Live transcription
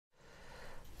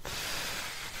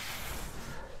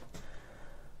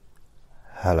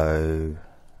Hello,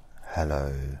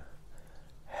 hello,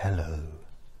 hello.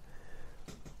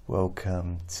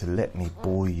 Welcome to Let Me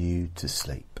Bore You to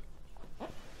Sleep.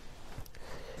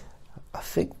 I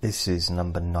think this is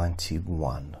number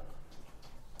 91.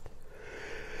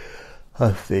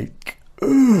 I think.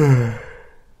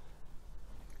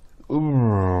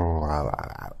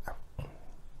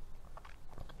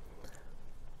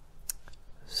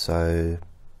 So,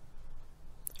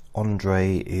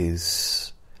 Andre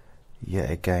is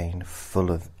yet again full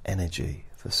of energy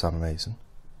for some reason.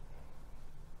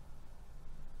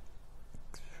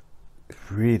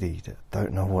 Really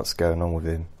don't know what's going on with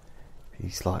him.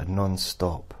 He's like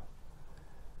non-stop.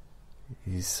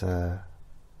 He's I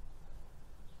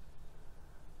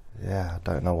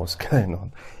don't know what's going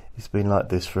on. He's been like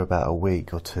this for about a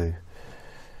week or two.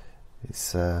 It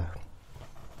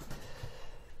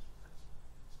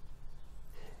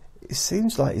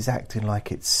seems like he's acting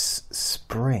like it's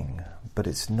spring, but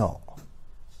it's not.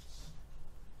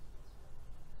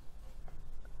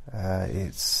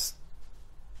 It's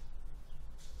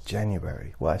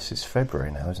January. Well, it's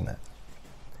February now, isn't it?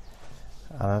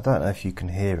 And I don't know if you can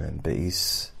hear him, but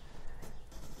he's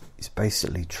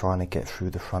basically trying to get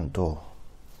through the front door.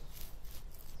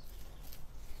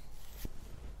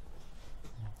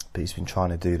 But he's been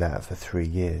trying to do that for 3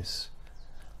 years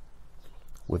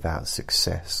without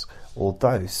success.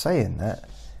 Although, saying that,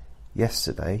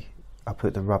 yesterday I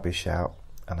put the rubbish out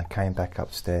and I came back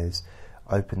upstairs,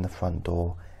 opened the front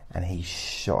door, and he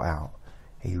shot out.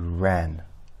 He ran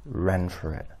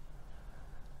for it.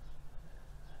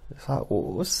 It's like,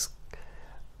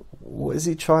 what is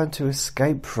he trying to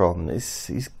escape from?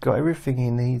 He's got everything he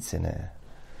needs in it.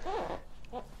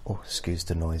 Oh, excuse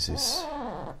the noises.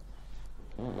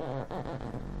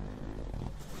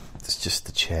 It's just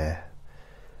the chair.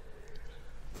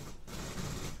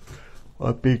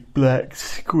 A big black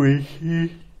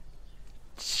squishy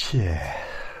chair.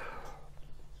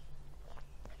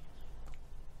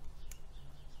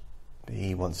 But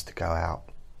he wants to go out.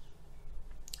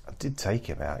 I did take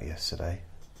him out yesterday,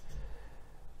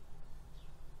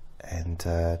 and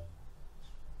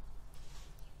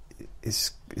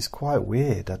it's quite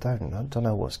weird. I don't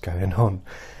know what's going on,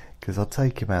 because I'll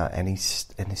take him out and he's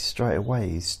straight away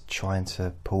he's trying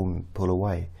to pull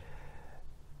away.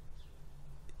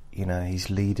 You know, he's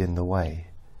leading the way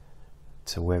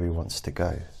to where he wants to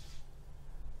go.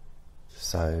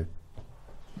 So,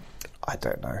 I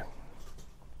don't know.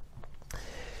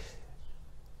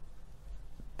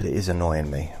 But it is annoying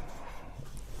me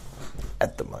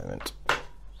at the moment.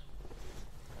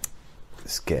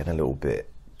 It's getting a little bit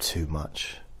too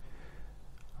much.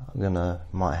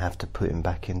 Might have to put him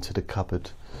back into the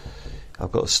cupboard.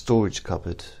 I've got a storage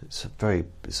cupboard. It's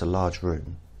a large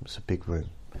room. It's a big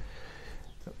room.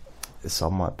 So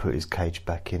I might put his cage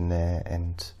back in there,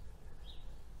 and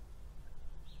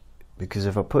because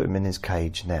if I put him in his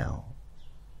cage now,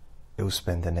 he'll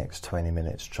spend the next 20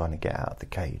 minutes trying to get out of the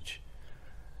cage.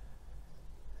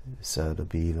 So there'll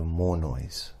be even more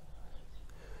noise.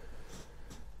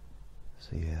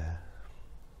 So yeah.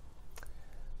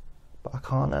 But I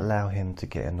can't allow him to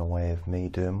get in the way of me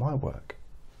doing my work,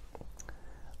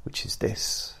 which is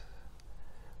this.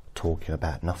 Talking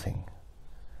about nothing.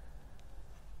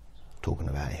 Talking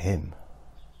about him.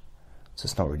 So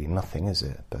it's not really nothing, is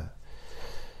it? But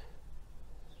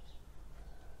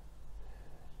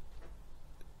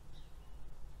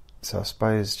so I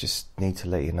suppose just need to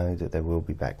let you know that there will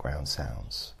be background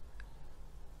sounds.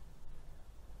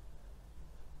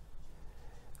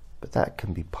 But that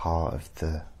can be part of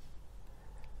the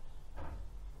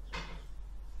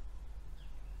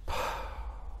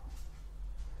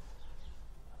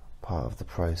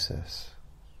process.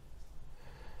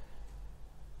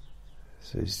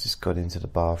 So he's just got into the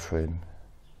bathroom.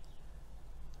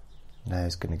 Now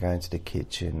he's going to go into the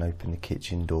kitchen, open the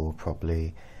kitchen door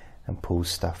probably, and pull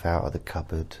stuff out of the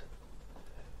cupboard.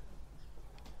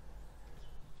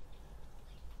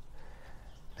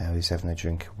 Now he's having a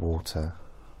drink of water.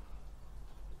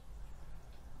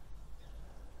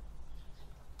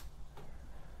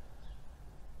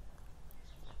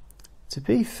 To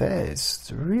be fair, it's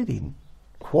really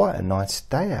quite a nice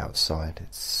day outside.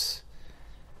 It's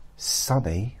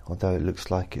sunny, although it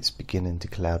looks like it's beginning to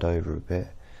cloud over a bit.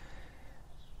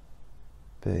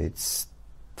 But it's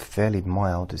fairly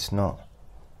mild.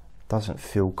 Doesn't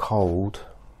feel cold.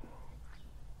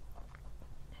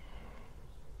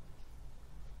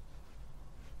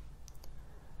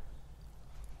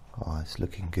 Oh, it's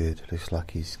looking good. Looks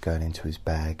like he's going into his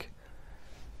bag,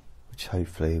 which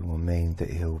hopefully will mean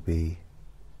that he'll be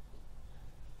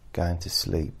going to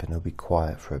sleep and he'll be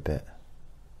quiet for a bit.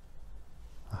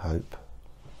 I hope.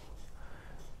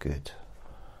 Good.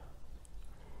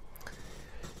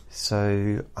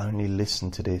 So only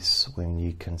listen to this when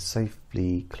you can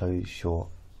safely close your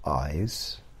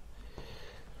eyes,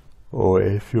 or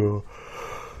if you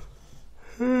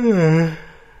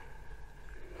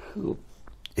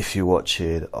watch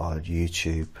it on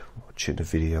YouTube, watching the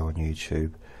video on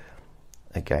YouTube,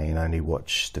 again only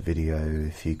watch the video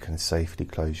if you can safely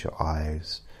close your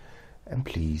eyes, and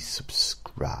please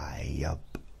subscribe.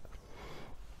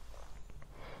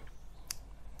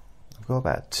 I've got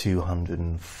about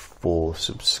 204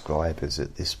 subscribers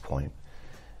at this point,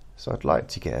 so I'd like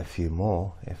to get a few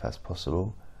more if that's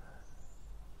possible.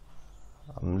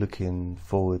 I'm looking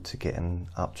forward to getting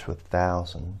up to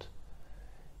 1,000,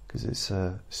 because it's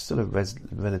still a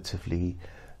relatively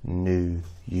new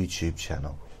YouTube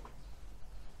channel,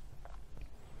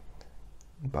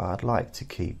 but I'd like to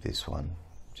keep this one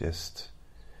just,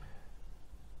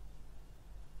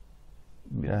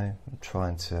 I'm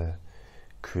trying to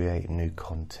create new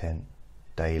content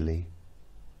daily,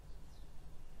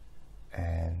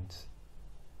 and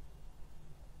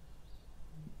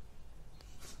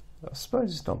I suppose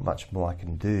there's not much more I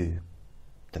can do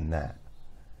than that,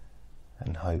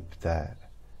 and hope that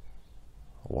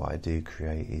what I do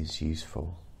create is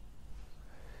useful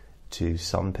to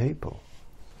some people.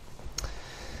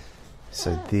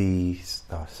 So these,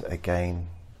 again,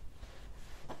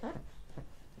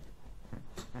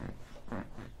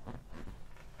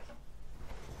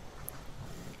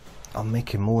 I'm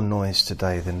making more noise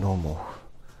today than normal.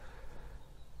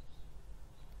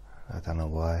 I don't know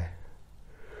why.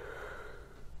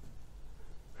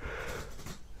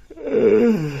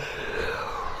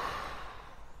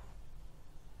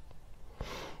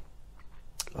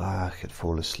 I could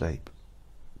fall asleep.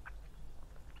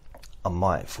 I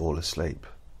might fall asleep,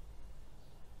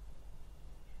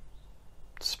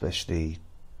 especially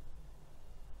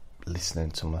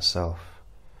listening to myself.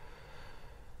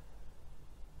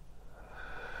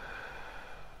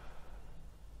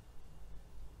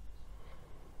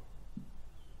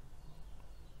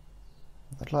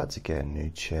 I'd like to get a new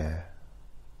chair,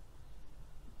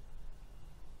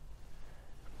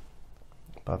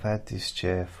 but I've had this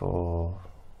chair for...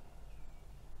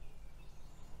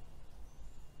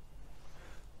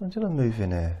 When did I move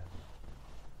in here?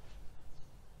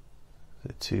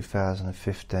 Was it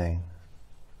 2015,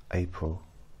 April?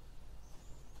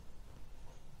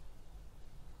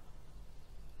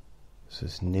 So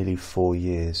it's nearly 4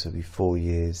 years. It'll be 4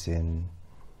 years in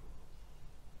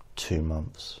 2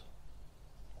 months.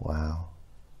 Wow.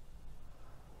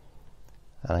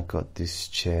 And I got this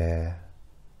chair,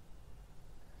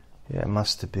 it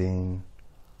must have been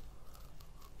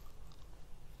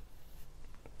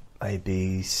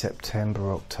maybe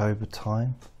September, October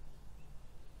time.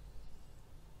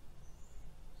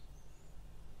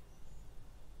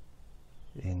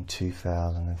 In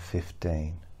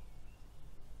 2015.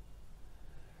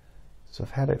 So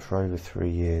I've had it for over 3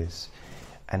 years,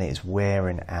 and it's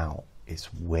wearing out.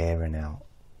 It's wearing out.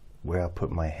 Where I put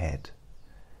my head.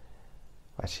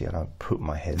 Actually, I don't put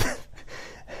my head.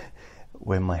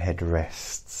 Where my head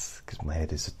rests, because my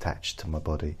head is attached to my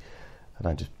body. I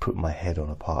don't just put my head on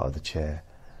a part of the chair.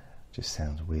 It just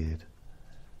sounds weird.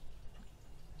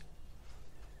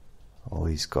 Oh,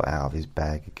 he's got out of his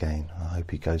bag again. I hope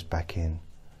he goes back in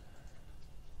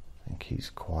and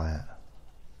keeps quiet.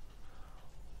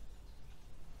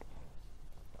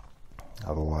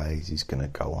 Otherwise, he's going to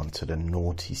go on to the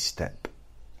naughty step.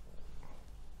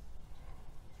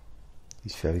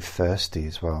 He's very thirsty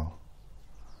as well.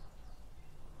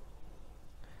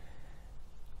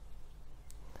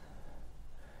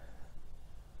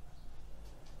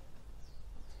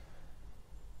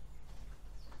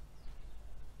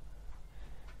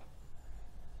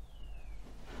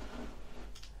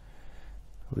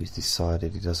 He's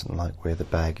decided he doesn't like where the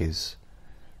bag is,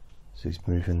 so he's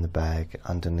moving the bag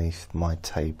underneath my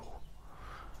table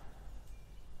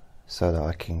so that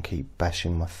I can keep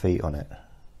bashing my feet on it.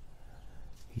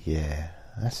 Yeah,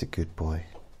 that's a good boy.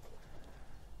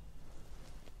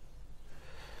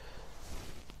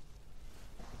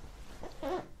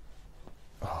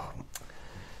 Oh,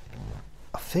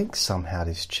 I think somehow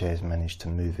this chair's managed to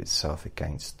move itself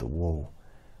against the wall,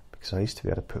 because I used to be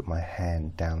able to put my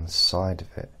hand down the side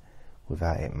of it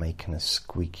without it making a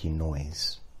squeaky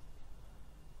noise.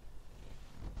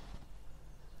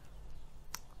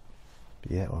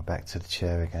 But yeah, we're back to the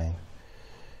chair again.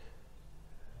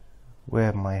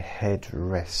 Where my head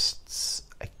rests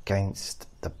against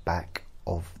the back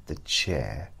of the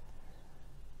chair.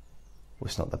 Well,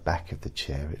 it's not the back of the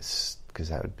chair, it's because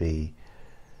that would be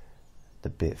the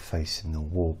bit facing the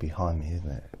wall behind me, isn't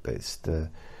it? But it's the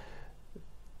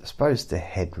I suppose the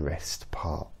headrest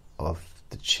part of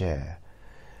the chair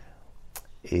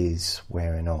is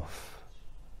wearing off.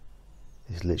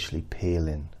 It's literally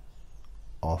peeling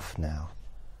off now.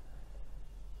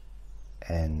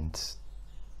 And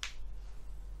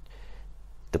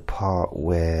the part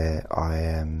where I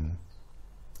am,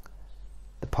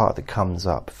 the part that comes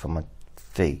up from my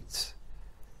feet,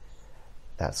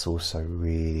 that's also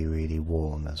really, really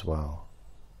worn as well.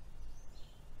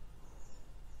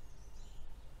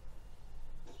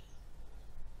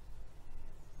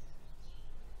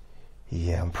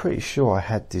 Yeah, I'm pretty sure I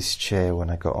had this chair when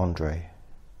I got Andre.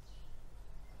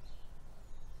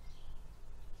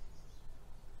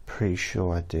 Pretty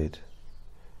sure I did.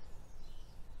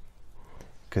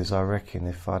 Because I reckon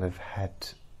if I'd have had...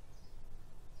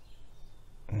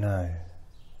 No.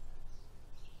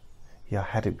 Yeah, I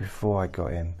had it before I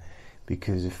got him.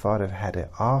 Because if I'd have had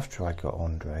it after I got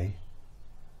Andre,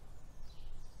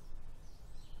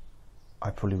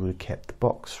 I probably would have kept the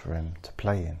box for him to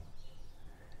play in.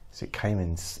 So it came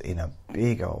in a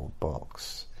big old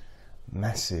box,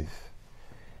 massive.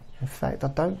 In fact, I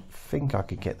don't think I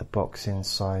could get the box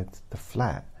inside the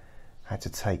flat. I had to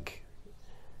take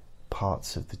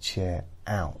parts of the chair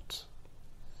out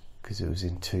because it was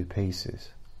in two pieces.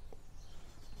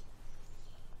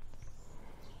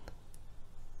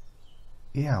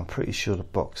 Yeah, I'm pretty sure the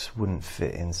box wouldn't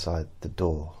fit inside the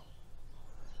door,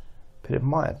 but it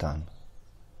might have done.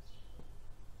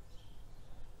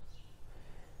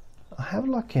 I have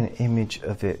like an image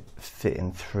of it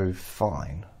fitting through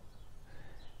fine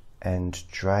and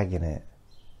dragging it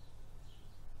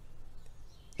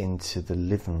into the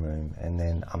living room and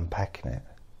then unpacking it.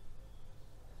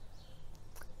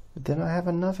 But then I have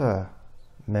another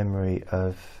memory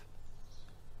of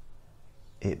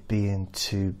it being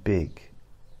too big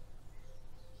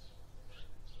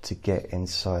to get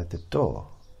inside the door,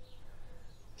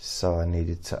 so I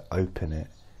needed to open it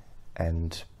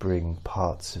and bring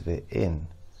parts of it in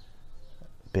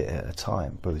a bit at a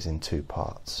time, but it was in two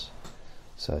parts,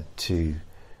 so two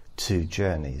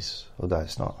journeys, although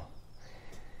it's not.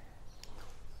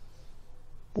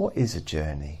 What is a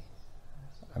journey?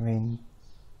 I mean,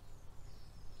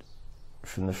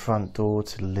 from the front door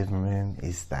to the living room,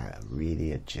 is that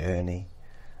really a journey?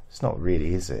 It's not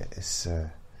really, is it? It's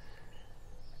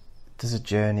does a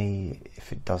journey,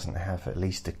 if it doesn't have at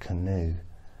least a canoe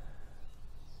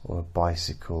or a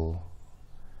bicycle,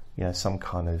 you know, some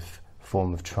kind of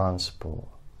form of transport,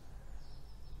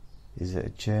 is it a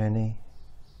journey?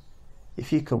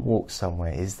 If you can walk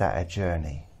somewhere, is that a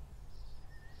journey?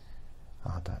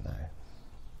 I don't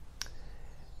know.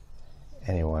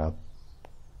 Anyway,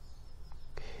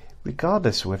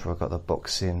 regardless of whether I got the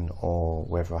box in or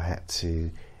whether I had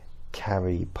to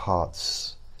carry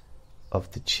parts of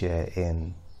the chair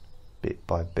in bit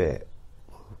by bit,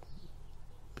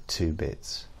 2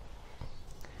 bits.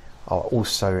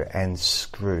 And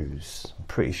screws. I'm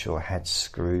pretty sure I had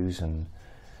screws and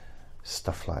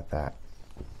stuff like that.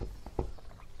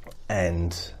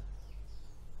 And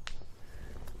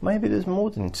maybe there's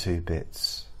more than 2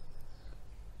 bits.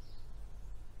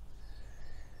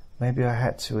 Maybe I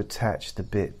had to attach the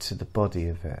bit to the body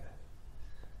of it.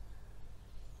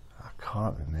 I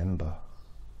can't remember.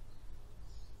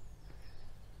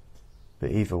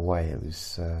 But either way, it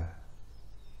was...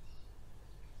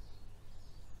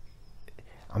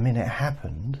 I mean, it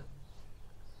happened.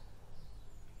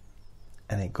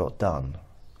 And it got done.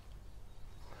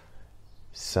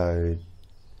 So...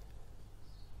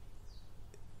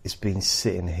 it's been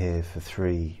sitting here for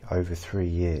over 3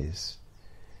 years.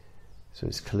 So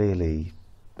it's clearly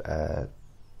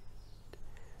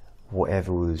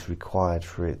whatever was required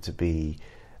for it to be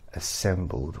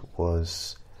assembled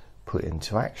was put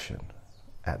into action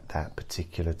at that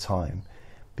particular time,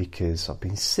 because I've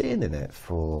been sitting in it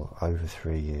for over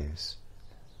 3 years.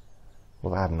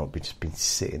 Well, I have not just been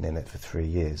sitting in it for 3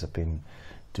 years. I've been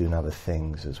doing other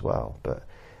things as well. But,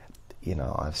 you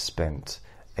know, I've spent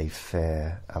a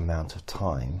fair amount of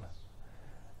time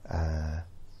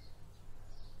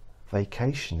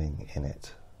vacationing in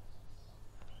it.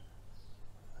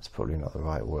 That's probably not the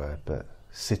right word, but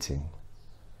sitting,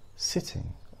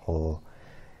 or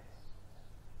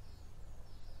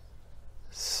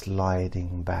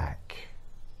sliding back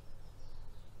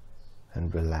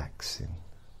and relaxing.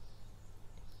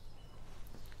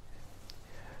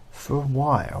 For a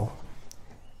while,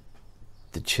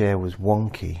 the chair was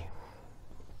wonky,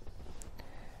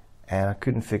 and I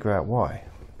couldn't figure out why.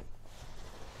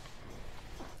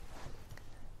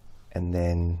 And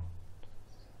then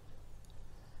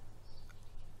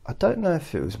I don't know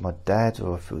if it was my dad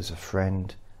or if it was a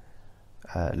friend,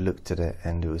 looked at it,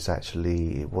 and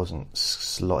it wasn't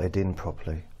slotted in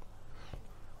properly,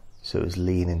 so it was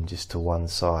leaning just to one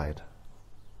side.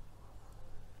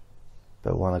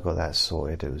 But when I got that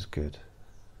sorted, it was good.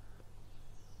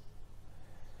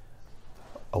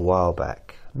 A while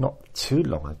back, not too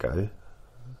long ago,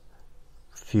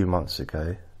 a few months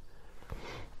ago,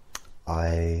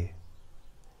 I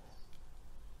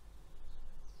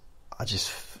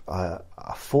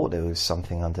thought there was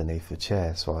something underneath the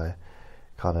chair, so I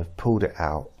kind of pulled it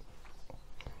out,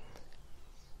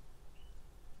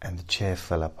 and the chair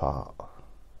fell apart.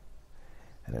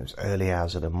 And it was early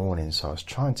hours of the morning, so I was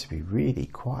trying to be really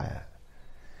quiet,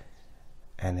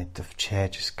 and the chair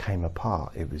just came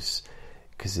apart. It was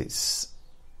because it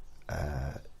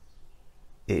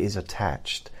is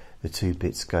attached, the two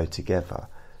bits go together,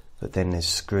 but then there's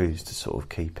screws to sort of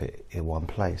keep it in one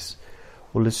place.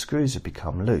 Well, the screws have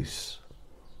become loose,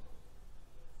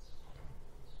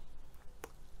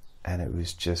 and it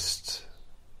was just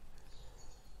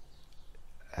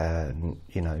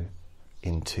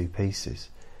in two pieces.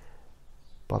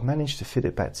 But I managed to fit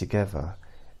it back together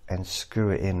and screw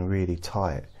it in really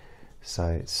tight, so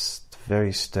it's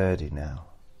very sturdy now.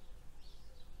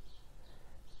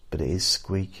 But it is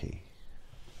squeaky.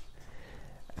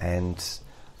 And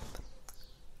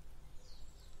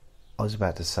I was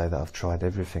about to say that I've tried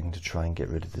everything to try and get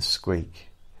rid of the squeak,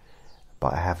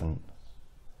 but I haven't.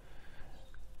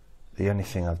 The only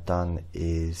thing I've done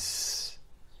is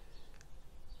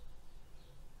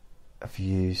I've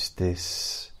used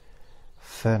this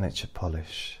furniture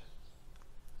polish,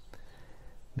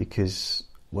 because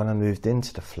when I moved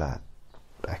into the flat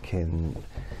back in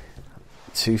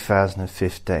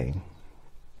 2015,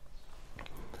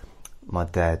 my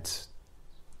dad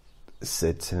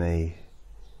said to me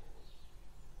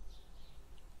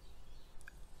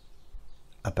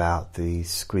about the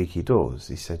squeaky doors.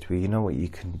 He said, well, you know what you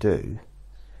can do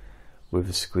with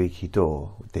a squeaky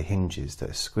door, with the hinges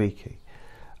that are squeaky?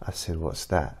 I said, what's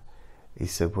that? He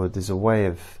said, well, there's a way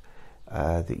of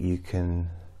that you can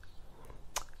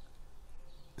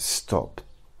stop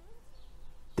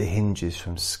the hinges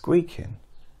from squeaking.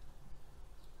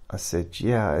 I said,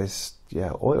 it's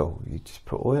oil. You just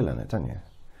put oil in it, don't you?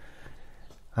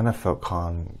 And I felt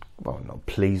not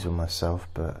pleased with myself,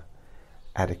 but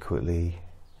adequately,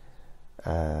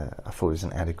 I thought it was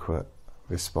an adequate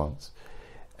response.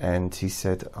 And he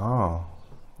said, I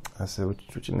said, what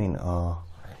do you mean,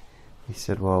 He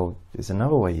said, well, there's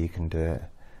another way you can do it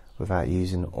without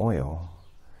using oil.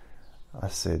 I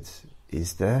said,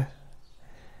 is there?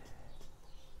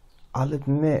 I'll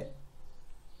admit,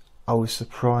 I was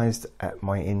surprised at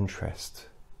my interest,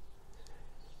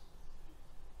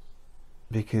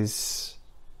 because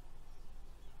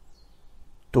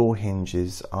door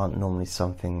hinges aren't normally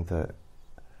something that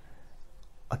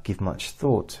I give much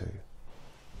thought to.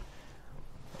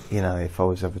 If I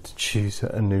was ever to choose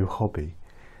a new hobby,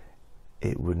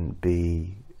 it wouldn't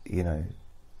be, it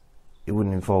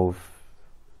wouldn't involve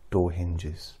door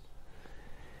hinges.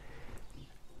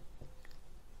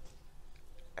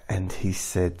 And he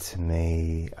said to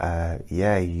me,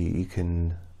 you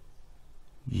can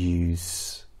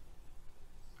use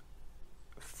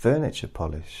furniture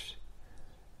polish.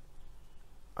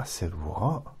 I said,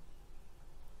 what?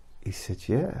 He said,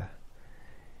 yeah,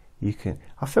 you can.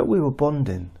 I felt we were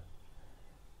bonding.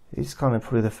 It's kind of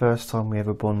probably the first time we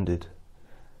ever bonded.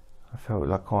 I felt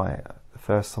like the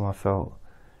first time I felt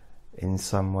in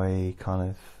some way kind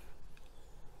of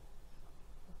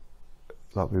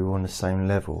like we were on the same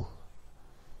level,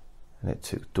 and it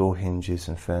took door hinges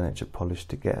and furniture polish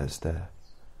to get us there.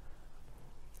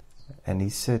 And he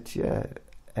said,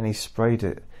 and he sprayed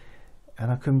it,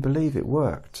 and I couldn't believe it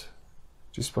worked.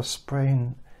 Just by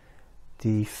spraying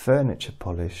the furniture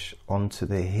polish onto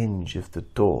the hinge of the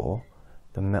door,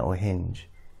 the metal hinge,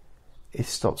 it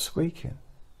stopped squeaking.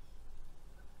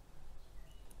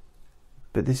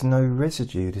 But there's no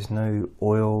residue, there's no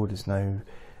oil,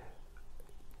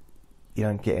 you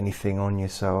don't get anything on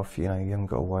yourself, you haven't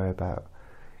got to worry about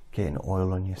getting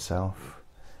oil on yourself.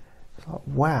 It's like,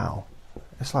 wow,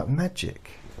 it's like magic.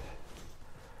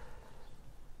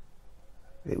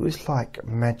 It was like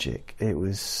magic.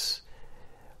 It's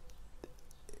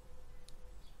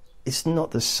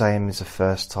not the same as the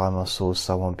first time I saw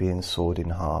someone being sawed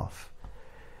in half.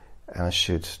 And I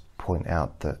should point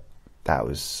out that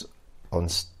was on,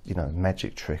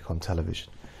 magic trick on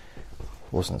television. It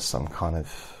wasn't some kind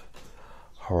of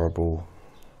horrible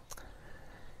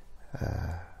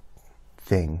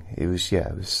thing. It was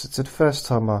it's the first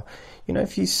time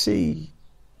if you see,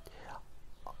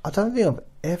 I don't think I've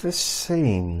ever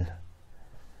seen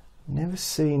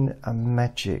a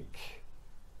magic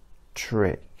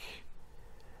trick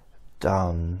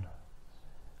done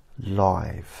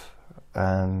live,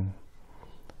 you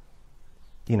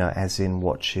know, as in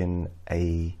watching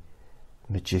a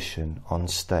magician on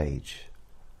stage.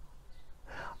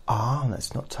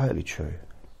 That's not totally true.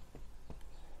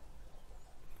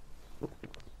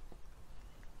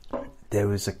 There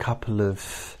was a couple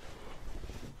of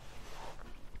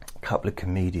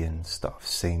comedians that I've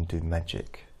seen do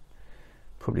magic.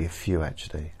 Probably a few,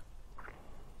 actually.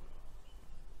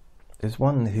 There's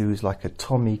one who was like a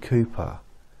Tommy Cooper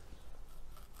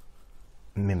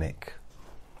mimic.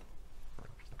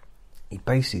 He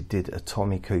basically did a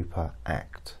Tommy Cooper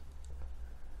act.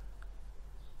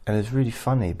 And it was really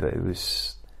funny, but he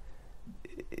was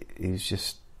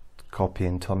just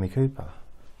copying Tommy Cooper.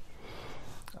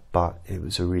 But it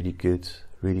was a really good,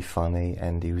 really funny,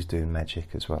 and he was doing magic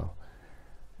as well.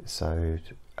 So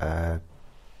I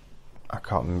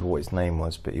can't remember what his name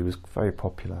was, but he was very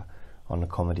popular on the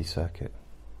comedy circuit.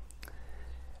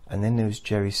 And then there was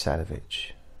Jerry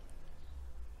Sadovich.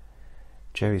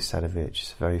 Jerry Sadovich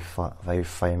is a very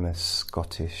famous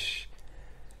Scottish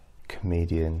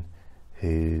comedian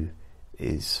who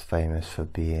is famous for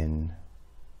being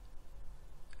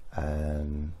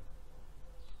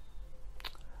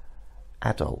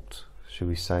adult, should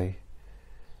we say,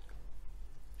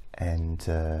 and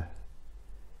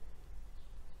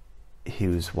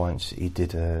he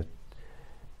did a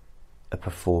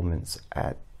performance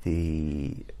at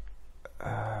the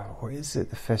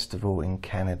the festival in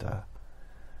Canada.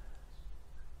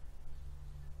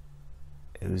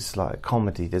 It was like a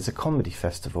comedy. There's a comedy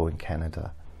festival in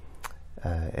Canada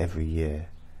every year.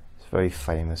 It's a very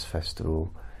famous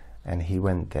festival, and he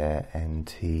went there and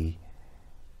he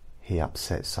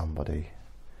upset somebody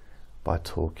by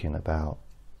talking about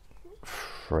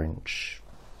French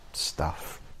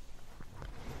stuff.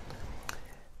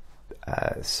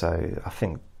 So I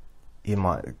think you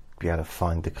might be able to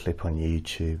find the clip on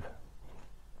YouTube.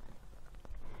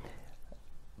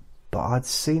 But I'd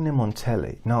seen him on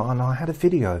telly. No, and I had a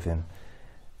video of him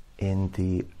in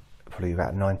probably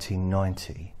about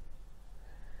 1990.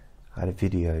 I had a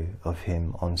video of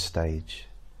him on stage,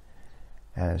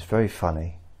 and it's very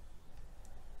funny.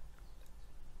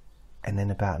 And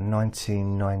then about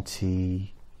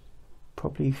 1990,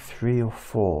 probably 3 or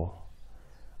 4,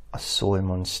 I saw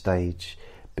him on stage,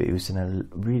 but it was in a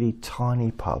really tiny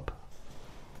pub,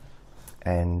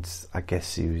 and I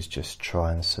guess he was just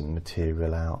trying some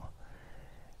material out.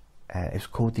 It's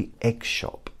called the Egg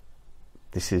Shop.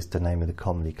 This is the name of the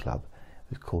comedy club.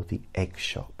 It's called the Egg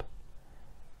Shop,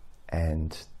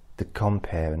 and the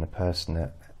compere and the person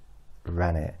that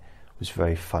ran it was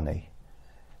very funny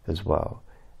as well.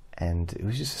 And it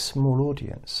was just a small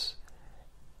audience,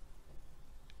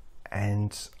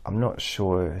 and I'm not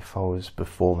sure if I was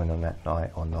performing on that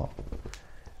night or not.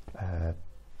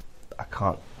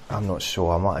 I'm not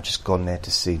sure. I might have just gone there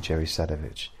to see Jerry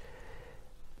Sadovich,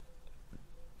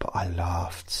 but I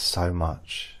laughed so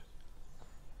much.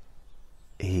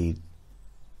 It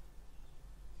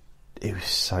was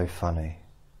so funny.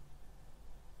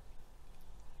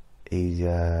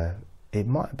 It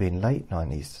might have been late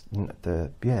 90s.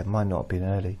 It might not have been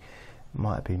early. It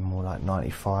might have been more like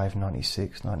 95,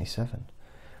 96, 97.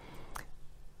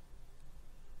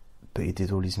 But he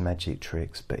did all his magic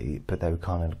tricks, but they were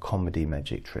kind of comedy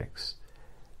magic tricks,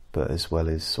 but as well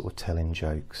as sort of telling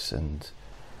jokes. And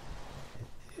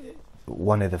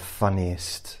one of the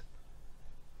funniest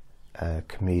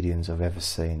comedians I've ever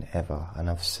seen, and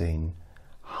I've seen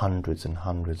hundreds and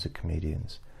hundreds of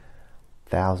comedians,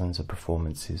 thousands of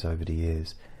performances over the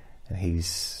years, and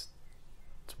he's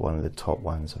one of the top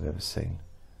ones I've ever seen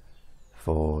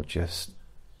for just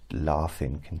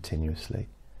laughing continuously.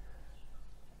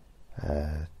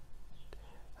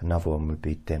 Another one would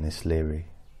be Dennis Leary.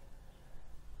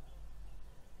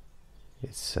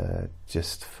 It's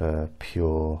just for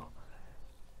pure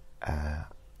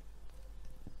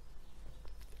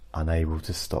unable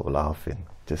to stop laughing.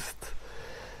 Just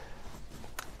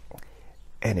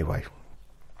anyway.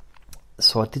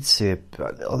 So I did see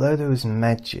although there was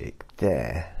magic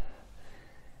there,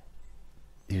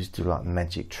 he used to do like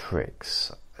magic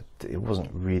tricks. It wasn't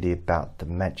really about the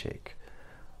magic,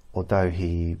 although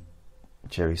Jerry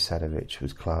Sadovich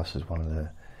was classed as one of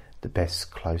the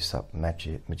best close-up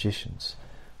magicians,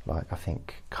 like I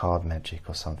think card magic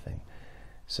or something.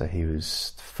 So he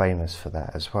was famous for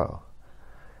that as well.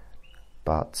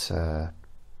 But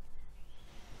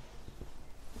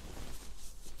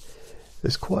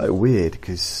it's quite weird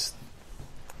because,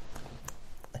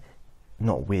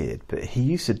 not weird, but he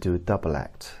used to do a double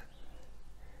act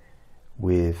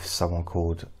with someone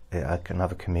called,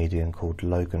 another comedian called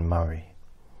Logan Murray.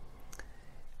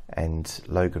 And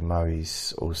Logan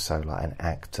Murray's also like an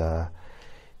actor.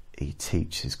 He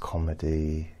teaches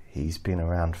comedy. He's been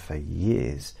around for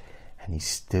years and he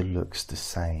still looks the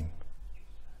same.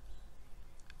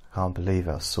 I can't believe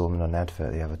it. I saw him on an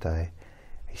advert the other day.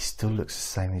 He still looks the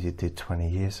same as he did 20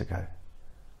 years ago.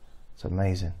 It's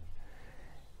amazing.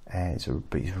 And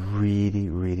but he's really,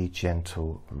 really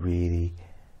gentle, really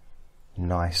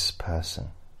nice person.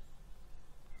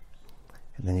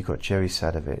 And then you've got Jerry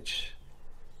Sadovich,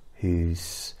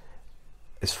 who's,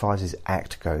 as far as his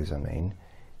act goes, I mean,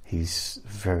 he's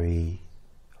very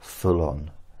full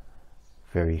on,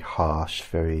 very harsh,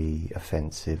 very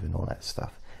offensive and all that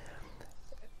stuff.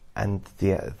 And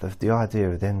the idea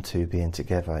of them two being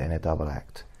together in a double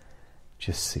act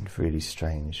just seemed really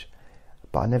strange.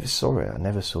 But I never saw it. I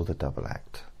never saw the double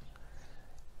act.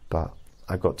 But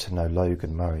I got to know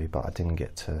Logan Murray, but I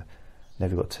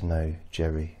never got to know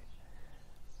Jerry.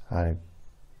 I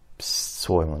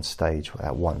saw him on stage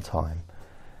at one time,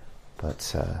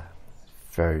 but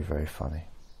very, very funny.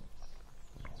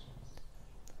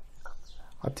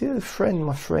 I did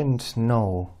my friend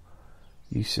Noel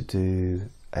used to do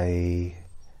a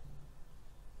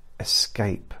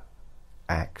escape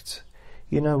act.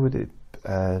 You know, with it,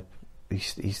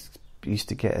 he used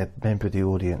to get a member of the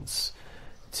audience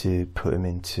to put him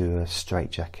into a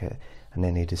straitjacket, and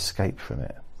then he'd escape from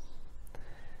it.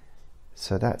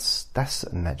 So that's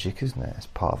magic, isn't it? It's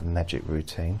part of a magic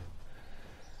routine.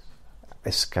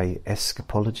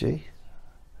 Escapology,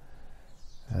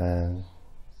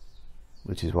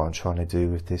 which is what I'm trying to do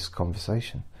with this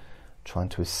conversation, trying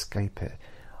to escape it.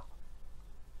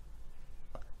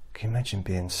 Can you imagine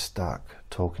being stuck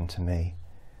talking to me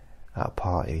at a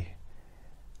party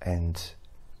and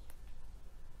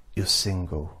you're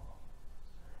single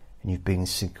and you've been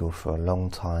single for a long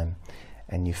time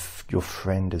and your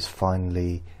friend has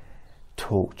finally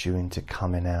talked you into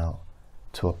coming out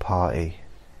to a party,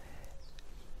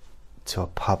 to a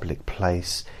public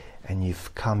place, and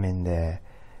you've come in there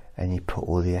and you put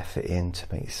all the effort in to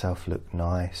make yourself look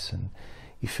nice and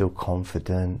you feel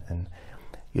confident and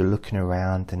you're looking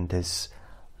around and there's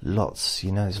lots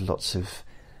of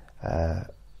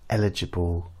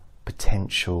eligible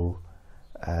potential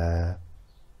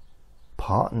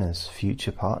partners,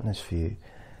 future partners for you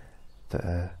that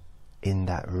are in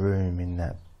that room, in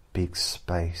that big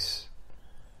space.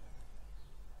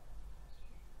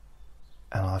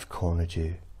 And I've cornered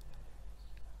you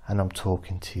and I'm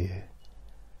talking to you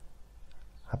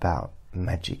about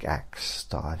magic acts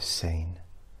that I've seen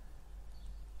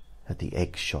at the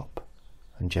Egg Shop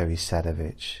and Jerry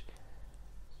Sadovich.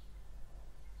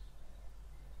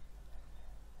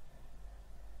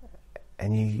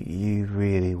 And you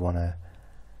really want to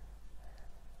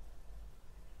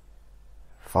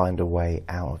find a way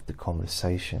out of the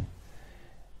conversation.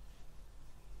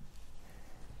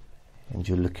 And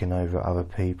you're looking over at other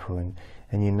people and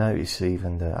you notice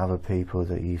even the other people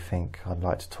that you think, I'd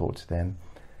like to talk to them,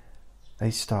 they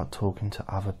start talking to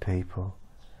other people.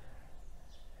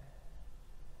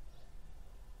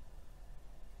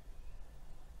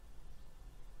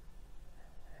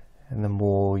 And the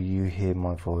more you hear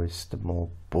my voice, the more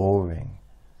boring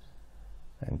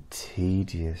and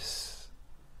tedious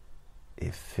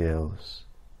it feels.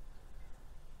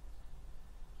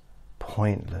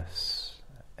 Pointless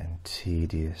and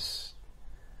tedious.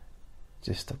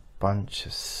 Just a bunch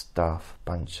of stuff,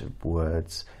 bunch of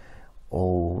words,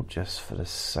 all just for the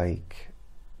sake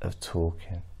of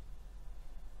talking.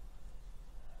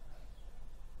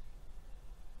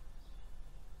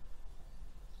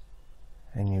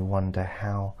 And you wonder,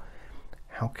 how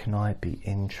can I be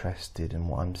interested in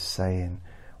what I'm saying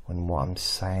when what I'm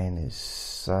saying is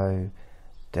so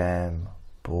damn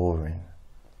boring?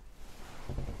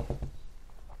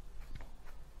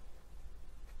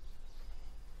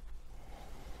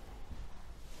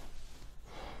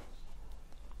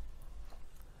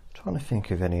 Trying to think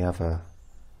of any other.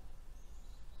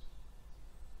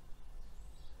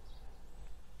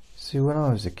 See, when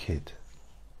I was a kid,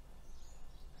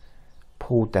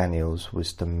 Paul Daniels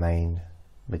was the main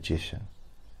magician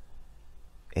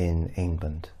in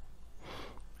England.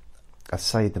 I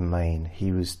say the main,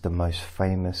 he was the most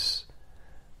famous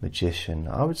magician,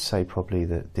 I would say probably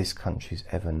that this country's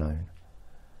ever known.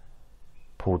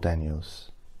 Paul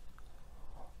Daniels.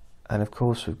 And of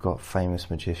course we've got famous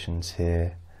magicians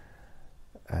here,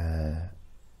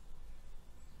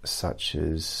 such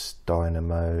as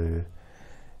Dynamo.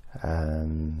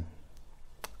 I'm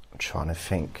trying to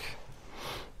think.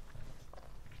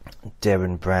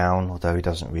 Darren Brown, although he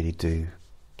doesn't really do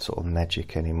sort of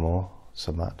magic anymore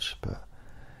so much, but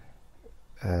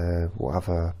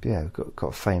we've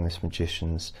got famous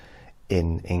magicians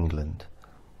in England.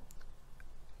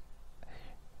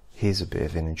 Here's a bit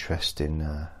of an interesting,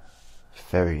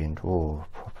 very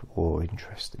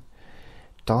interesting.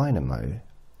 Dynamo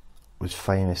was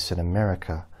famous in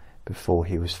America before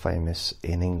he was famous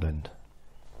in England.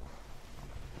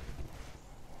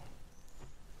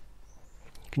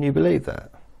 Can you believe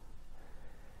that?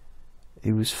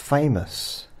 He was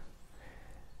famous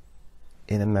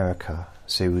in America,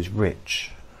 so he was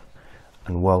rich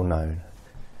and well known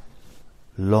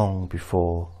long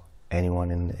before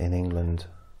anyone in England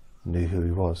knew who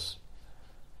he was.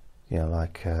 You know,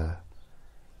 like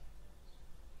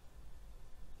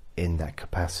in that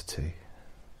capacity.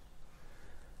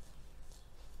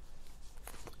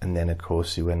 And then of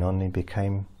course he went on and he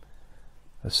became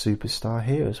a superstar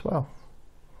here as well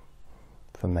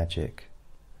for Magic.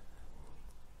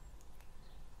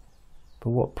 But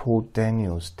what Paul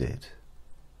Daniels did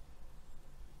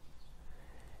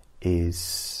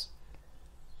is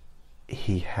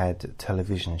he had a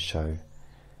television show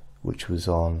which was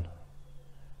on,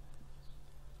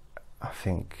 I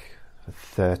think, for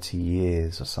 30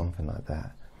 years or something like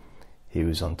that. He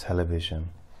was on television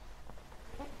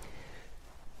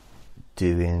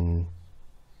doing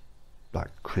like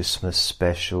Christmas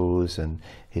specials, and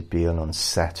he'd be on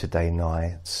Saturday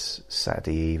nights,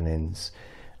 Saturday evenings,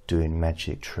 doing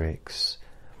magic tricks.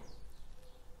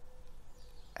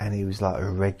 And he was like a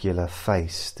regular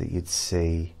face that you'd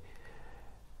see,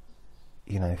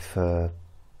 you know, for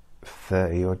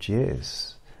 30 odd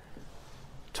years,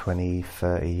 20,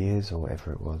 30 years or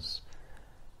whatever it was.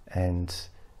 And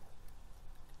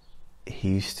he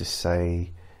used to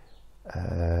say,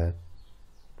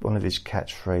 one of his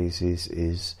catchphrases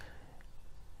is,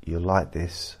 "You'll like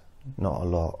this, not a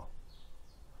lot,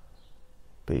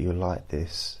 but you'll like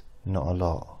this, not a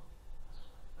lot."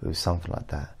 It was something like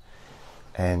that.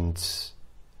 And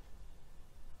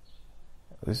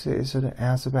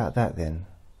how's about that then?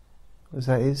 Was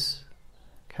that his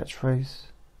catchphrase?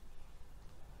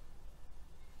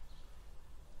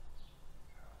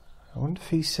 I wonder if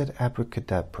he said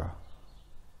abracadabra.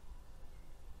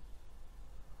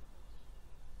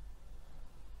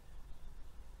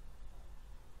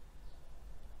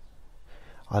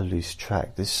 I lose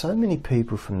track. There's so many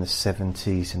people from the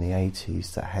 70s and the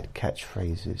 80s that had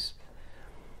catchphrases.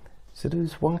 So there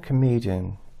was one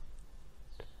comedian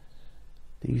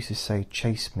that used to say,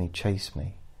 "Chase me, chase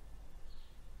me."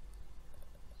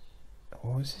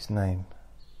 What was his name?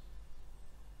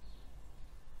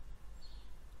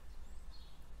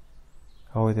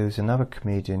 Oh, there was another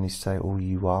comedian who used to say, "Oh,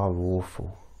 you are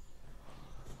awful."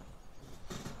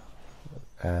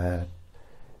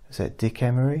 Is that Dick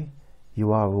Emery?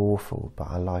 "You are awful, but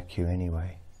I like you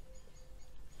anyway."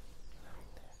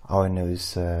 Oh, and there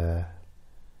was,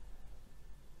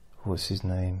 what's his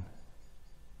name?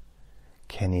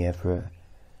 Kenny Everett,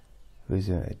 who was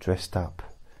dressed up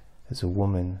as a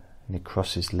woman, and he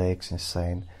crossed his legs and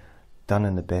saying, "Done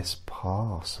in the best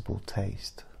possible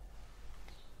taste."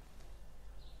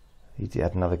 He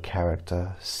had another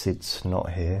character, Sid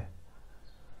Snot here.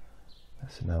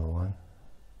 That's another one.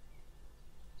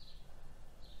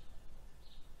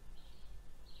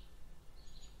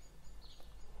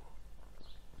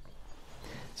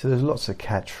 So there's lots of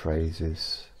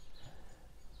catchphrases.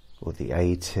 Or the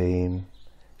A-Team,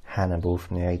 Hannibal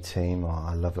from the A-Team. Oh,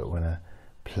 I love it when a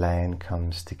plan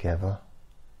comes together.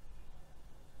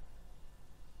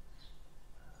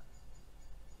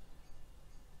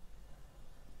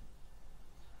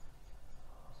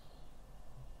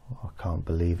 I can't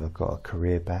believe I've got a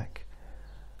career back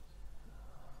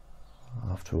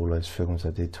after all those films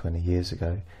I did 20 years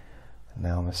ago, and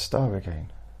now I'm a star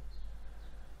again.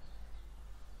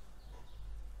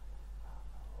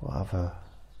 What other?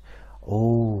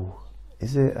 Oh,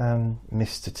 is it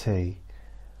Mr. T?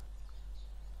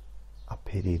 "I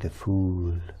pity the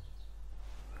fool."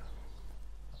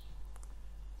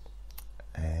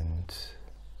 And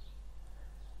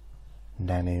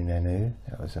Nanu Nanu,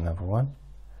 that was another one.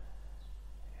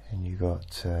 And you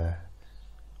got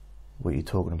What You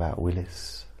Talking About,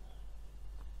 Willis,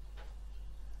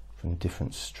 from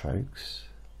Different Strokes.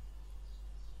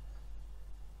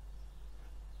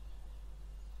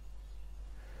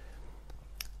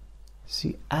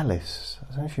 See, Alice, I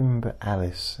don't know if you remember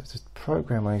Alice. It's a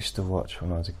program I used to watch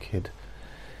when I was a kid,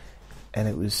 and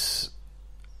it was,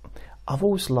 I've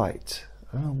always liked,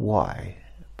 I don't know why,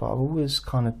 but I've always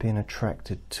kind of been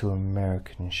attracted to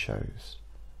American shows,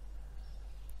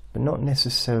 but not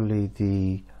necessarily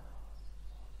the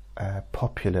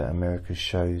popular American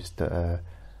shows that are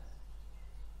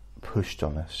pushed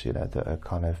on us, you know, that are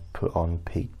kind of put on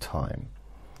peak time.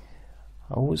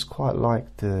 I always quite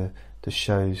liked the the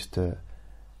shows that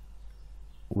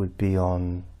would be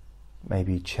on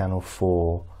maybe Channel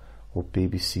 4 or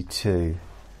BBC 2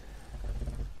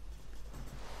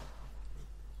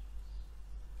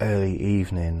 early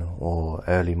evening or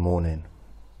early morning.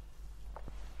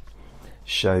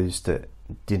 Shows that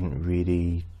didn't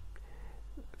really,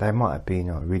 they might have been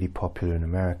really popular in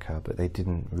America, but they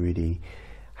didn't really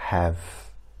have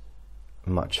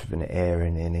much of an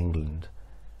airing in England,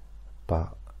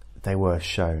 but they were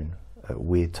shown at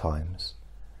weird times.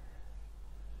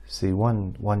 See,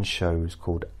 one show was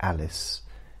called Alice,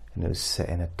 and it was set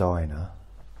in a diner,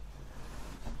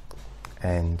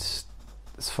 and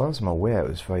as far as I'm aware, it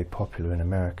was very popular in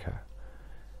America.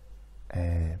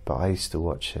 But I used to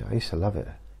watch it. I used to love it.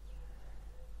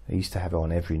 I used to have it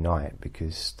on every night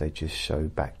because they just show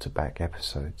back-to-back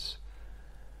episodes.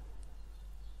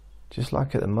 Just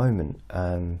like at the moment,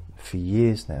 for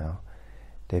years now,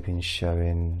 they've been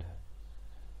showing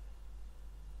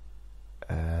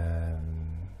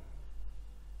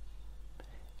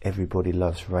Everybody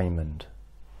Loves Raymond,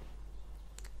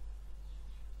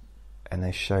 and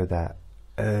they show that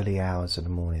early hours of the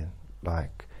morning,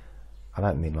 like, I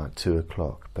don't mean like 2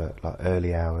 o'clock, but like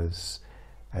early hours,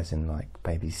 as in like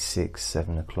maybe 6,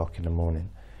 7 o'clock in the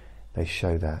morning. They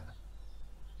show that,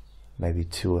 maybe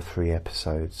 2 or 3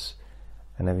 episodes,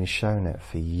 and they've been showing it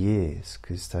for years,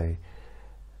 because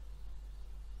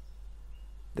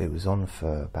it was on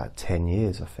for about 10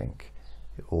 years, I think,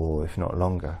 or if not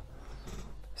longer.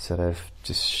 So they've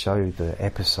just showed the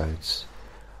episodes,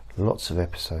 lots of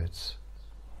episodes.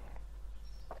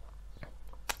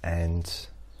 And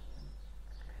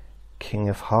King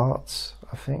of Hearts,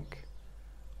 I think,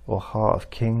 or Heart of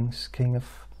Kings, King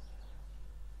of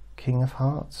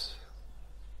Hearts,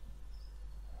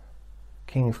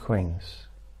 King of Queens.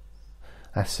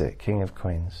 That's it, King of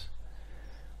Queens.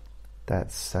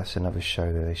 That's another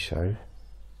show that they show.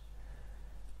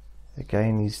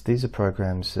 Again, these are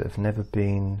programs that have never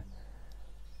been,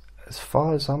 as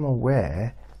far as I'm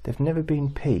aware, they've never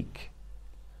been peak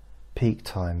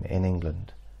time in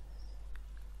England.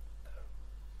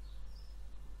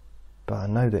 But I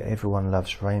know that Everyone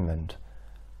Loves Raymond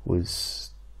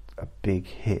was a big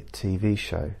hit TV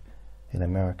show in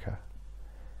America.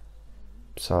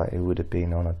 So it would have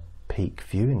been on a peak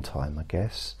viewing time, I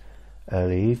guess,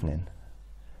 early evening.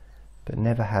 But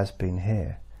never has been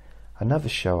here. Another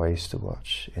show I used to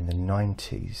watch in the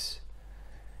 90s,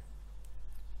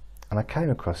 and I came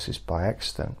across this by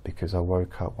accident because I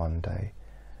woke up one day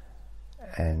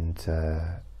and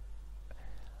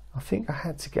I think I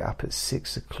had to get up at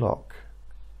 6 o'clock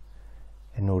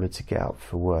in order to get up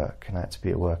for work, and I had to be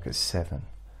at work at 7.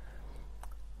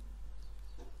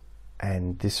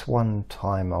 And this one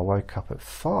time I woke up at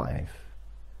 5,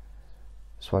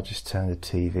 so I just turned the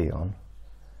TV on,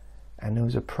 and there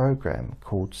was a program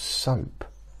called Soap.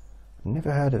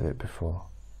 Never heard of it before.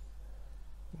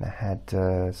 And it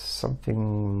had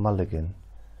something Mulligan,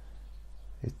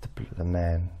 the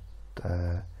man.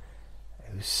 It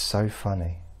was so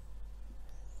funny.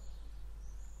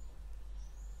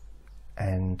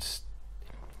 And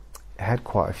it had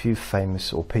quite a few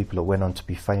famous, or people that went on to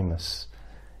be famous,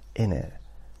 in it.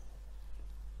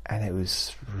 And it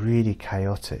was really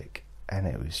chaotic, and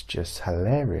it was just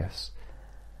hilarious.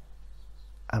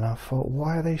 And I thought,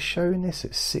 why are they showing this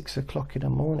at 6 o'clock in the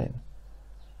morning?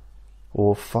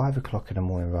 Or 5 o'clock in the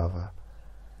morning, rather.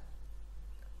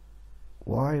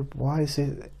 Why is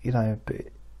it, but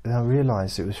I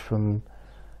realised it was from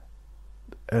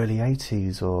early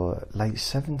 80s or late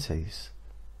 70s.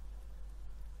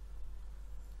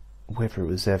 Whether it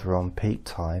was ever on peak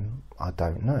time, I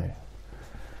don't know.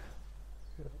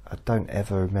 I don't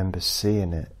ever remember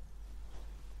seeing it,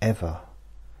 ever,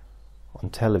 on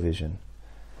television,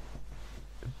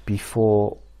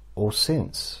 before or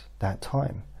since that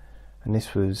time. And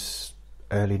this was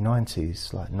early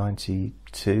 90s, like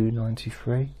 92,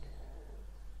 93.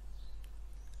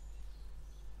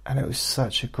 And it was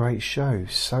such a great show,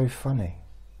 so funny.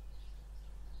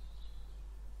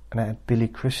 And it had Billy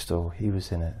Crystal, he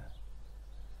was in it,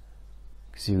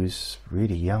 because he was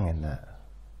really young in that.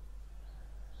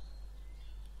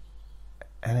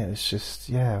 And it was just,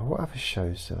 what other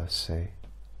shows did I see?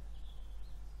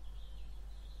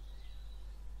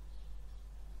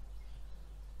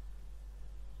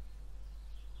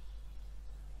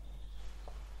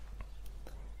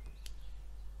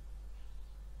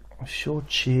 I'm sure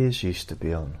Cheers used to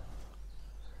be on.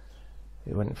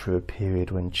 It went through a period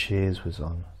when Cheers was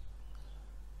on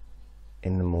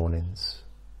in the mornings.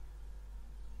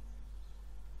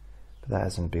 But that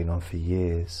hasn't been on for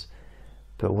years.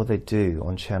 But what they do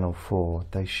on Channel 4,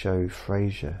 they show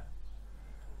Frasier.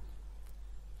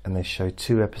 and they show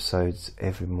 2 episodes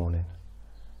every morning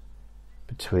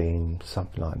between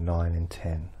something like 9 and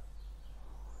 10,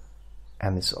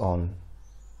 and it's on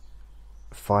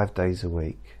 5 days a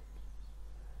week,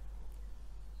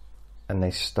 and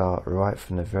they start right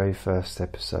from the very first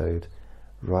episode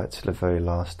right to the very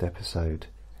last episode,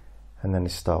 and then they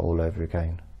start all over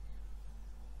again.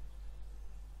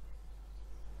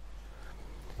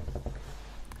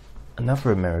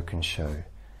 Another American show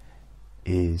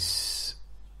is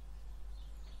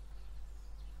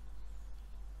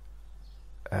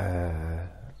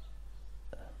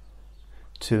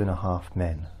Two and a Half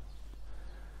Men.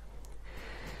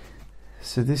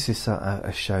 So this is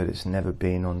a show that's never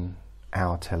been on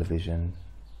our television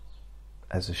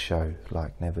as a show,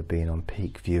 like never been on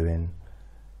peak viewing.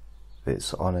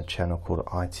 It's on a channel called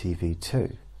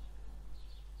ITV2,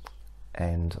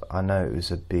 and I know it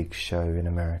was a big show in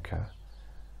America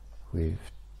with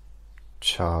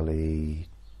Charlie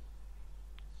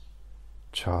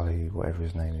whatever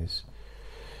his name is,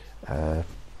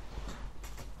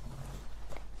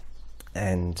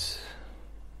 and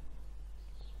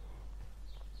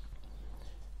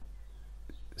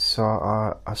so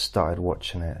I started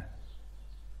watching it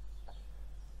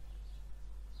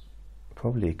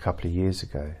probably a couple of years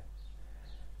ago,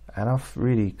 and I've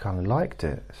really kind of liked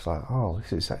it. It's like, oh,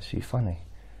 this is actually funny.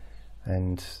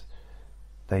 And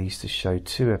they used to show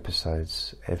 2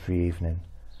 episodes every evening.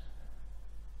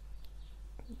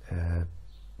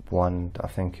 One, I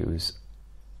think it was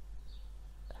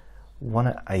one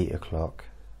at 8 o'clock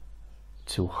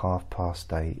till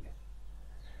 8:30,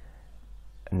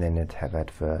 and then they'd have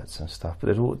adverts and stuff, but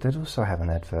they'd also have an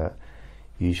advert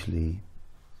usually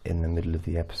in the middle of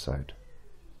the episode,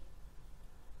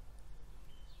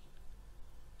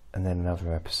 and then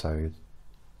another episode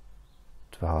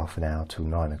for half an hour till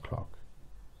 9 o'clock.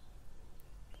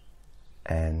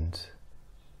 And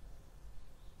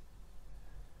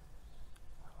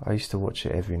I used to watch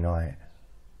it every night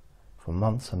for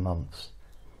months and months,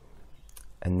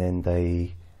 and then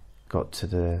they got to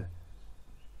the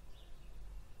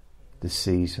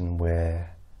season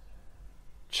where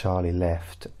Charlie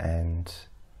left, and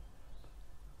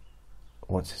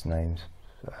what's his name?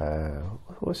 I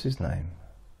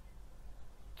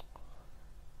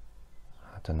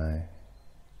don't know.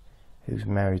 He was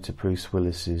married to Bruce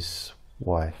Willis's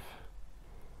wife.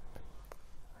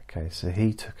 Okay, so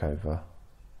he took over,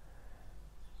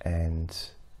 and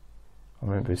I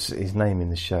remember his name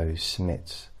in the show is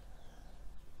Smith,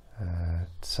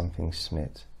 something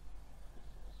Smith.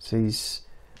 So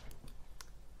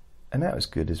and that was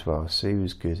good as well, so he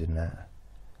was good in that.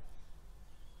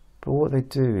 But what they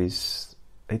do is,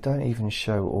 they don't even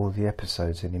show all the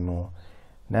episodes anymore.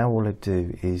 Now all they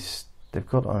do is, they've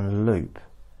got on a loop,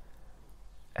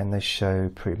 and they show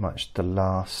pretty much the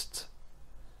last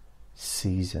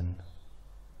season.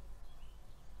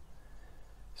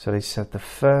 So they said the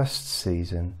first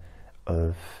season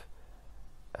of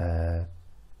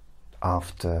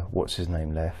after what's his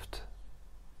name left,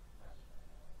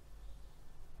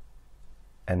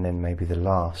 and then maybe the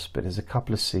last, but there's a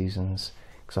couple of seasons,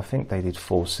 because I think they did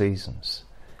 4 seasons,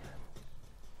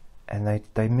 and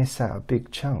they miss out a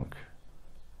big chunk.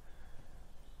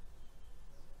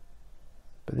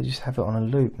 But they just have it on a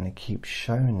loop, and they keep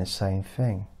showing the same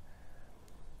thing.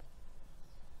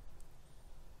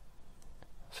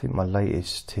 I think my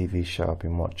latest TV show I've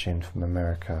been watching from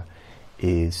America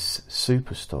is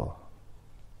Superstore,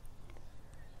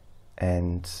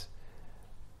 and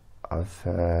I've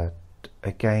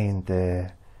again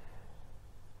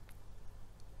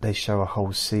they show a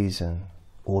whole season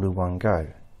all in one go.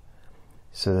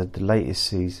 So the latest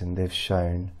season, they've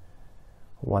shown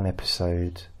 1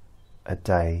 episode a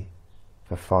day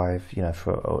for 5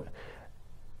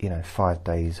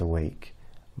 days a week: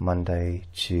 Monday,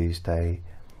 Tuesday,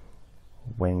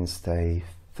 Wednesday,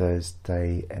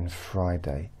 Thursday and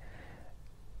Friday.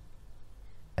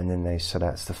 And then so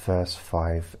that's the first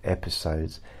 5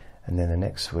 episodes, and then the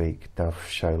next week they'll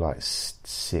show like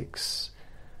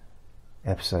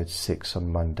episode 6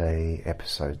 on Monday,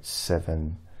 episode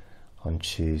 7 on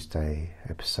Tuesday,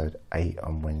 episode 8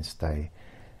 on Wednesday,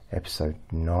 episode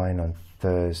 9 on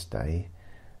Thursday,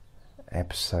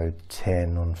 episode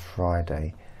 10 on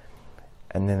Friday,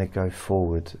 and then they go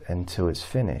forward until it's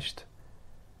finished.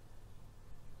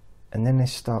 And then they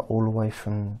start all the way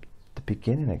from the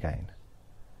beginning again.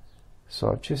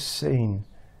 So I've just seen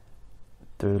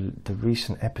the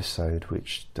recent episode,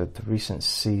 the recent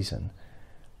season,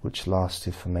 which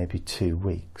lasted for maybe 2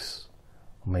 weeks,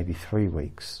 or maybe 3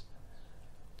 weeks.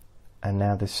 And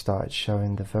now they've started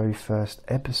showing the very first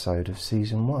episode of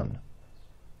season 1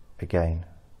 again.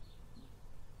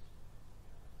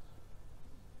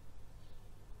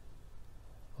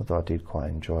 although I did quite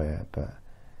enjoy it. But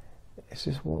it's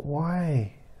just,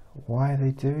 why are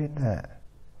they doing that?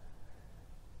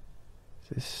 It's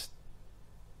just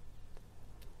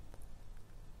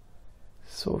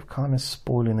sort of kind of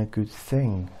spoiling a good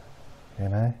thing, you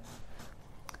know.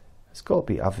 There's got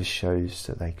to be other shows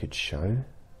that they could show.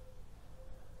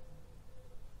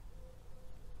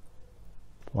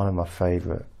 One of my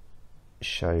favourite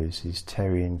shows is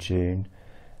Terry and June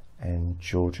and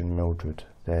George and Mildred.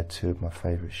 They're two of my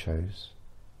favourite shows.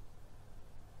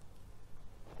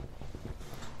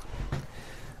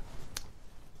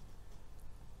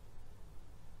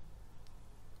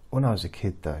 When I was a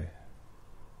kid though,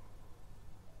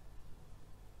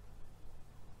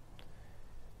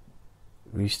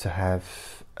 we used to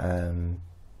have, I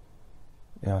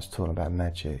was talking about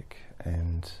magic,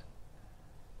 and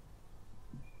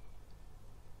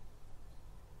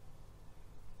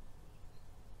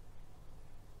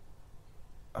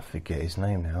I forget his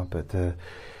name now, but the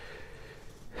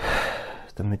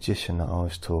magician that I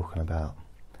was talking about,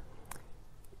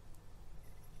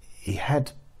 he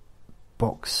had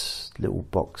little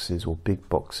boxes or big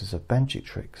boxes of magic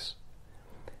tricks,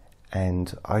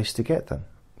 and I used to get them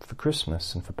for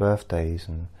Christmas and for birthdays,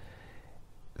 and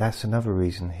that's another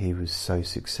reason he was so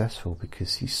successful,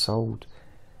 because he just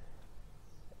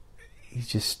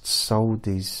sold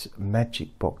these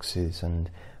magic boxes and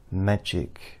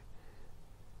magic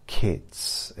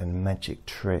kits and magic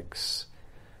tricks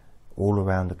all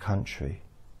around the country,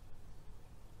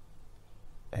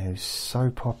 and it was so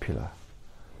popular.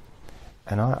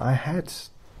 And I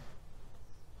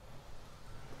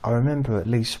remember at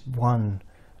least one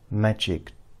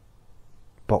magic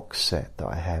box set that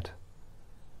I had.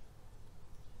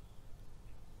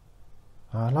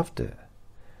 I loved it.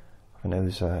 And there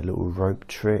was a little rope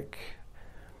trick.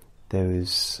 There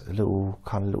was a little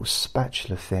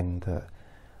spatula thing that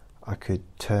I could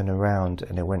turn around,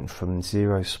 and it went from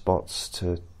 0 spots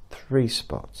to 3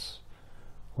 spots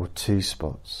or 2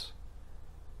 spots.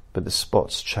 But the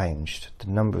spots changed,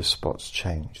 the number of spots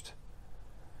changed.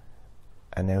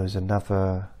 And there was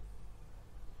another,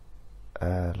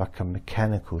 like a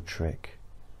mechanical trick,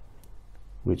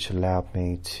 which allowed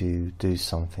me to do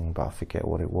something, but I forget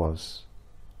what it was.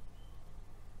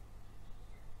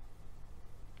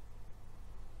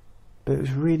 But it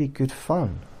was really good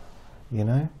fun, you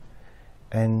know?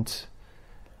 And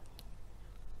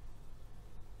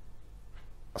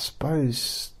I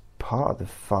suppose part of the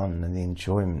fun and the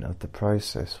enjoyment of the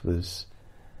process was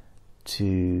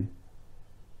to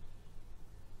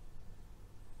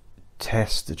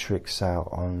test the tricks out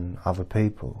on other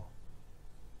people.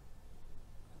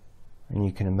 And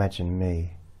you can imagine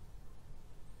me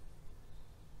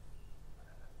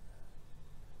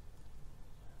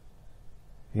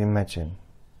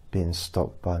being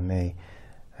stopped by me,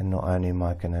 and not only am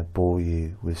I going to bore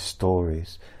you with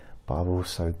stories, but I've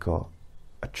also got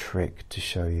a trick to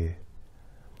show you,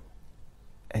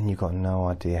 and you've got no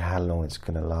idea how long it's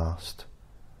going to last,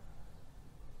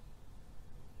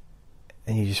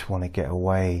 and you just want to get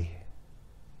away.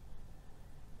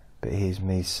 But here's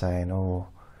me saying, oh,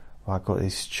 I got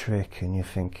this trick, and you're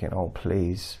thinking, oh,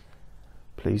 please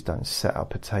don't set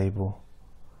up a table.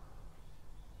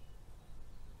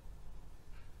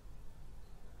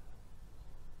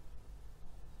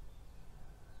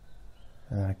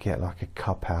 And I get like a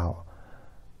cup out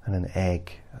and an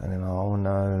egg, and then, oh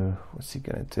no, what's he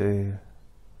going to do?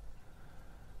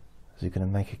 Is he going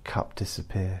to make a cup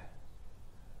disappear?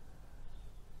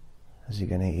 Is he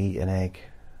going to eat an egg?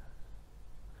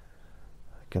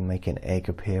 Can make an egg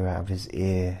appear out of his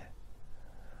ear.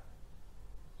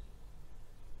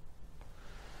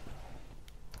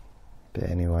 But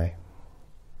anyway,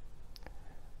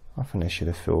 I think they should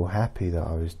have felt happy that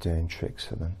I was doing tricks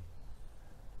for them.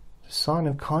 It's a sign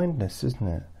of kindness, isn't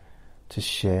it? To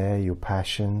share your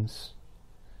passions,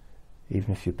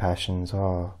 even if your passions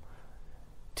are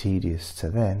tedious to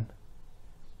them.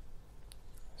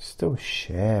 Still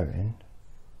sharing.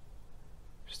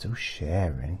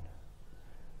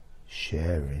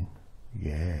 Sharing,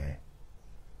 yeah.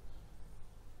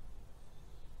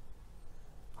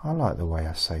 I like the way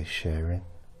I say sharing.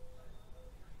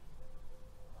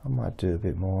 I might do it a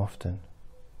bit more often.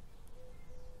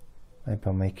 Maybe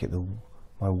I'll make it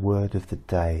my word of the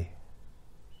day.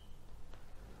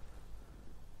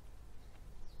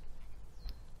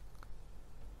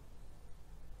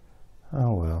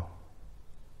 Oh well.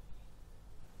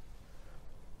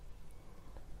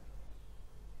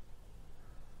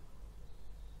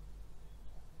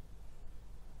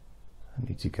 I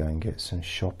need to go and get some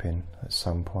shopping at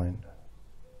some point.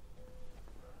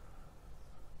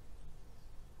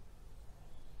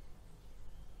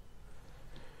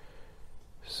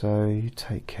 So you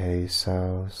take care of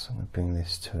yourselves. I'm going to bring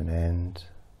this to an end.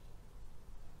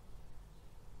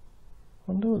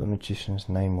 I wonder what the magician's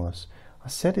name was. I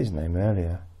said his name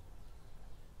earlier.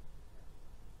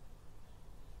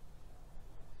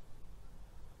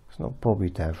 It's not Bobby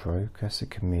Davro, that's a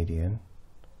comedian.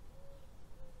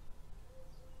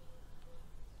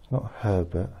 It's not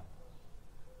Herbert.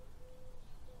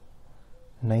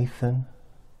 Nathan.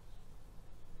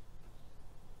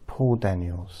 Paul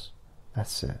Daniels.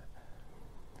 That's it.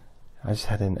 I just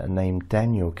had a name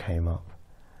Daniel came up.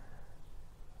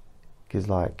 Because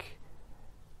like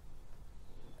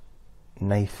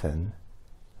Nathan,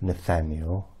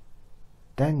 Nathaniel,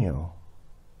 Daniel,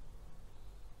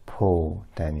 Paul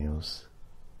Daniels.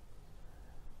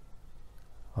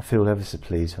 I feel ever so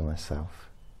pleased with myself.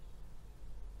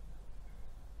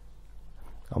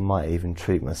 I might even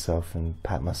treat myself and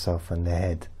pat myself on the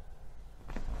head.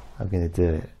 I'm going to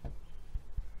do it.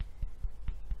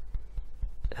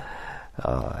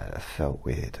 Oh, it felt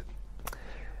weird.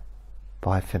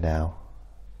 Bye for now.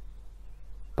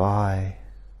 Bye.